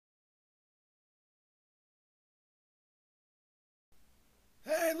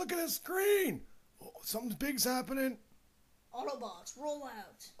Hey, look at this screen. Oh, something big's happening. Autobots, roll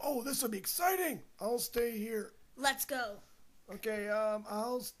out. Oh, this will be exciting. I'll stay here. Let's go. Okay,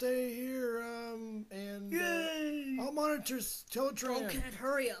 I'll stay here, and Yay! I'll monitor Teletran. Okay,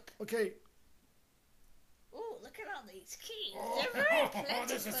 hurry up. Okay. Ooh, look at all these keys. They're very plentiful.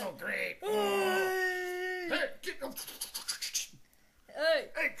 This is so great. Hey! Hey, get, Hey!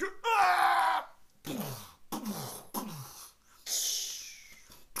 hey, ah!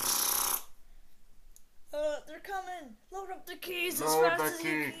 They're coming. Load up the keys as Load fast the as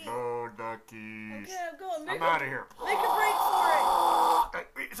you keys. can. Load the keys. Okay, I'm going. I'm out of here. Make a break for it. Hey,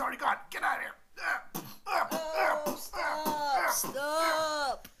 wait, it's already gone. Get out of here. Oh, stop!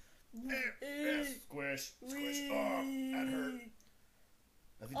 Stop! Squish. Squish. Oh, that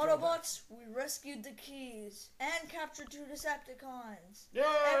hurt. Autobots, we rescued the keys and captured 2 Decepticons. Yay!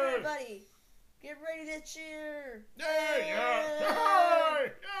 Everybody, get ready to cheer! Yay! Yeah! Yay!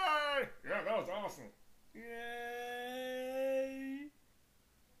 Yay! Yeah, that was awesome. Yay!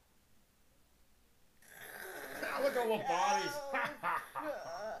 Look at all the bodies. Oh,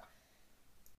 God.